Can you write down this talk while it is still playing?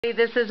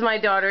This is my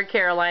daughter,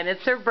 Caroline.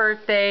 It's her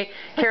birthday.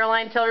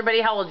 Caroline, tell everybody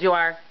how old you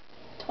are.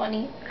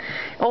 20.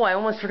 Oh, I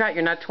almost forgot.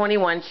 You're not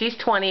 21. She's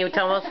 20.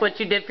 Tell us what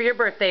you did for your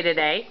birthday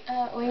today.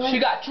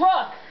 She got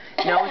drunk.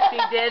 No, she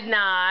did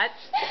not.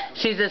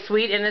 She's a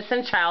sweet,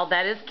 innocent child.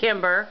 That is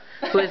Kimber,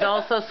 who is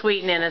also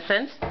sweet and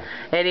innocent.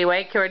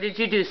 Anyway, what did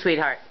you do,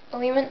 sweetheart?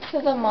 We went to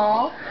the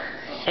mall,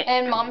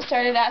 and Mom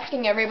started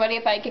asking everybody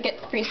if I could get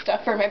free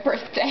stuff for my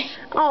birthday.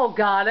 Oh,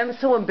 God, I'm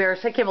so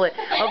embarrassed. I can't believe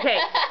it. Okay,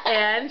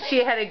 and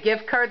she had a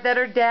gift card that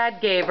her dad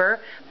gave her,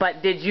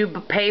 but did you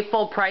pay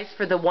full price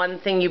for the one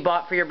thing you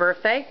bought for your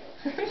birthday?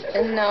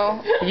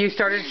 No. You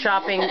started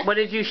shopping. What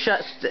did you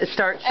start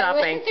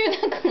shopping? I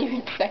went through the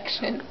clearance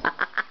section.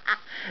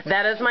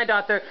 That is my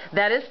daughter.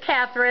 That is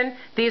Catherine.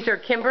 These are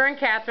Kimber and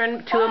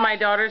Catherine, two of my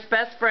daughter's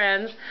best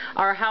friends.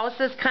 Our house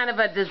is kind of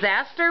a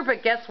disaster,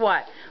 but guess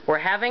what? We're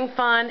having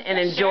fun and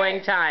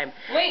enjoying time.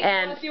 Wait, you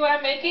want to see what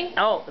I'm making?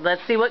 Oh,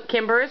 let's see what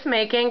Kimber is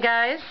making,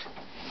 guys.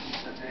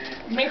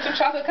 Make some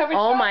chocolate-covered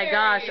Oh strawberries. my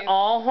gosh,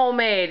 all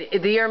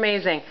homemade. They are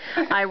amazing.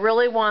 I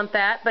really want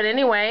that. But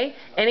anyway,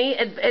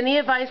 any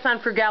advice on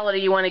frugality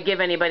you want to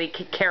give anybody,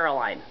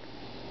 Caroline?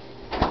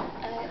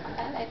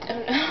 I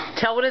don't know.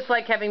 Tell what it's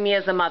like having me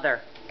as a mother.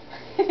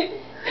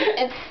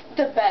 It's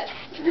the best.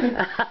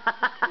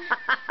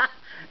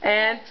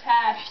 And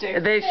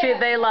fantastic.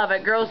 They love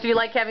it. Girls, do you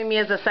like having me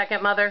as a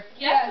second mother?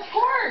 Yes, of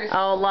course.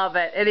 Oh, love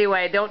it.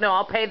 Anyway, don't know.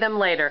 I'll pay them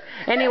later.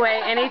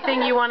 Anyway,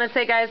 anything you want to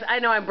say, guys? I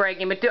know I'm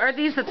bragging, but are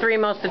these the three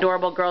most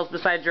adorable girls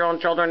besides your own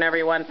children,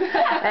 everyone?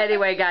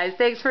 Anyway, guys,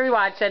 thanks for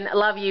watching.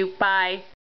 Love you. Bye.